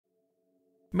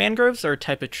Mangroves are a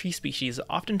type of tree species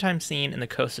oftentimes seen in the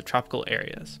coasts of tropical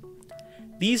areas.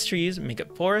 These trees make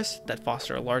up forests that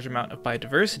foster a large amount of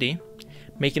biodiversity,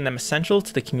 making them essential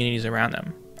to the communities around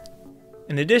them.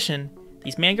 In addition,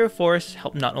 these mangrove forests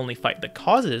help not only fight the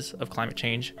causes of climate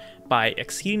change by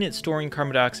exceeding its storing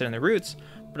carbon dioxide in the roots,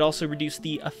 but also reduce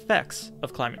the effects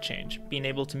of climate change, being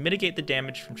able to mitigate the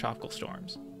damage from tropical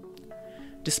storms.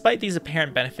 Despite these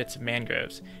apparent benefits of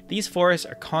mangroves, these forests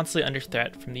are constantly under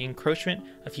threat from the encroachment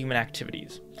of human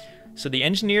activities. So the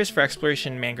Engineers for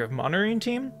Exploration Mangrove Monitoring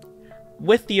Team,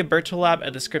 with the Aburto Lab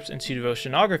at the Scripps Institute of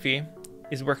Oceanography,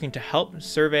 is working to help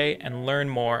survey and learn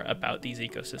more about these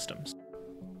ecosystems.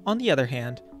 On the other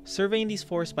hand, surveying these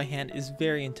forests by hand is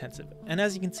very intensive, and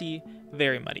as you can see,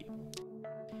 very muddy.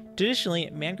 Traditionally,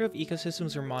 mangrove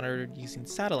ecosystems were monitored using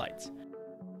satellites.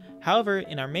 However,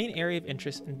 in our main area of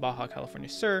interest in Baja California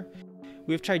Sur,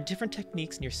 we have tried different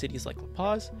techniques near cities like La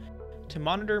Paz to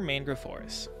monitor mangrove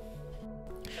forests.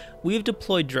 We have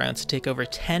deployed drones to take over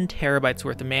 10 terabytes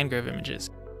worth of mangrove images,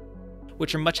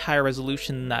 which are much higher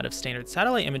resolution than that of standard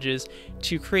satellite images,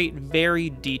 to create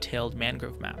very detailed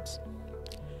mangrove maps.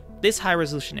 This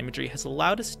high-resolution imagery has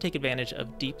allowed us to take advantage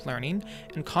of deep learning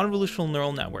and convolutional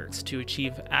neural networks to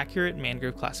achieve accurate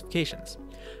mangrove classifications.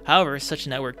 However, such a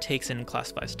network takes in and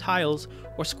classifies tiles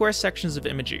or square sections of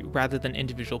imagery rather than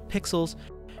individual pixels,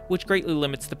 which greatly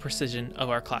limits the precision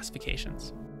of our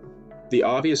classifications. The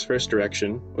obvious first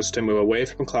direction was to move away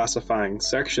from classifying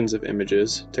sections of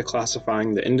images to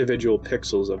classifying the individual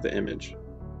pixels of the image.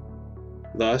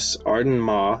 Thus, Arden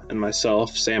Ma and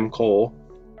myself, Sam Cole,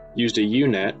 used a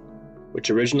U-Net, which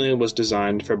originally was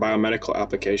designed for biomedical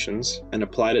applications, and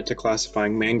applied it to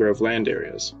classifying mangrove land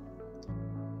areas.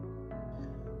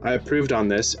 I approved on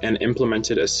this and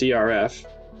implemented a CRF,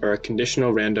 or a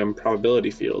conditional random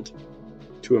probability field,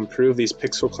 to improve these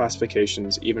pixel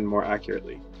classifications even more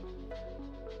accurately.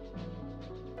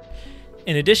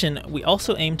 In addition, we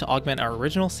also aim to augment our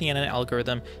original CNN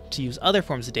algorithm to use other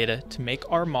forms of data to make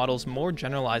our models more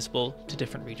generalizable to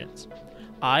different regions.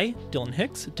 I, Dylan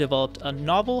Hicks, developed a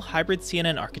novel hybrid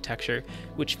CNN architecture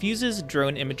which fuses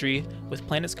drone imagery with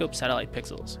PlanetScope satellite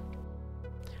pixels.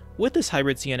 With this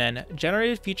hybrid CNN,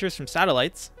 generated features from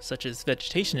satellites, such as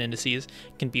vegetation indices,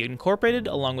 can be incorporated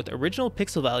along with original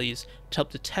pixel values to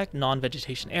help detect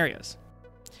non-vegetation areas.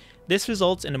 This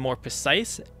results in a more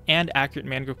precise and accurate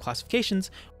mangrove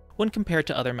classifications when compared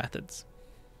to other methods.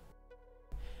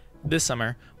 This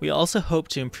summer, we also hope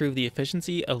to improve the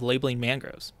efficiency of labeling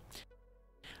mangroves.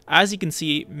 As you can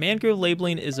see, mangrove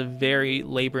labeling is a very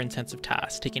labor-intensive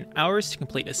task, taking hours to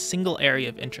complete a single area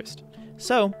of interest.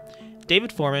 So,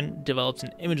 David Foreman developed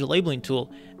an image labeling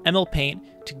tool, ML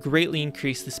Paint, to greatly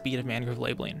increase the speed of mangrove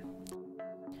labeling.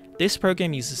 This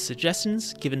program uses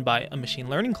suggestions given by a machine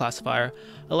learning classifier,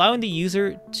 allowing the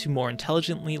user to more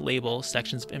intelligently label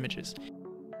sections of images.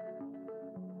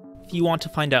 If you want to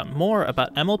find out more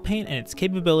about ML Paint and its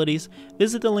capabilities,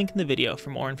 visit the link in the video for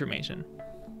more information.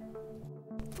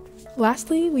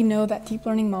 Lastly, we know that deep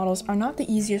learning models are not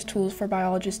the easiest tools for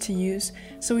biologists to use,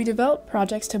 so we developed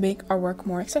projects to make our work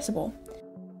more accessible.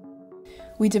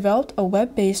 We developed a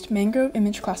web-based mangrove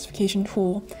image classification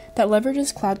tool that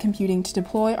leverages cloud computing to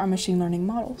deploy our machine learning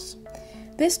models.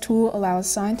 This tool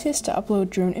allows scientists to upload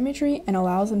drone imagery and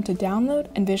allows them to download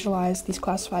and visualize these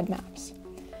classified maps.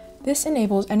 This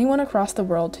enables anyone across the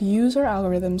world to use our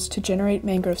algorithms to generate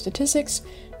mangrove statistics,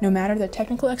 no matter the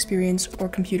technical experience or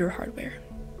computer hardware.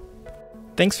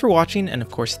 Thanks for watching, and of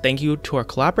course thank you to our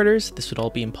collaborators. This would all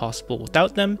be impossible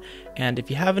without them, and if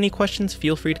you have any questions,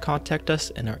 feel free to contact us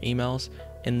in our emails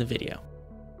in the video.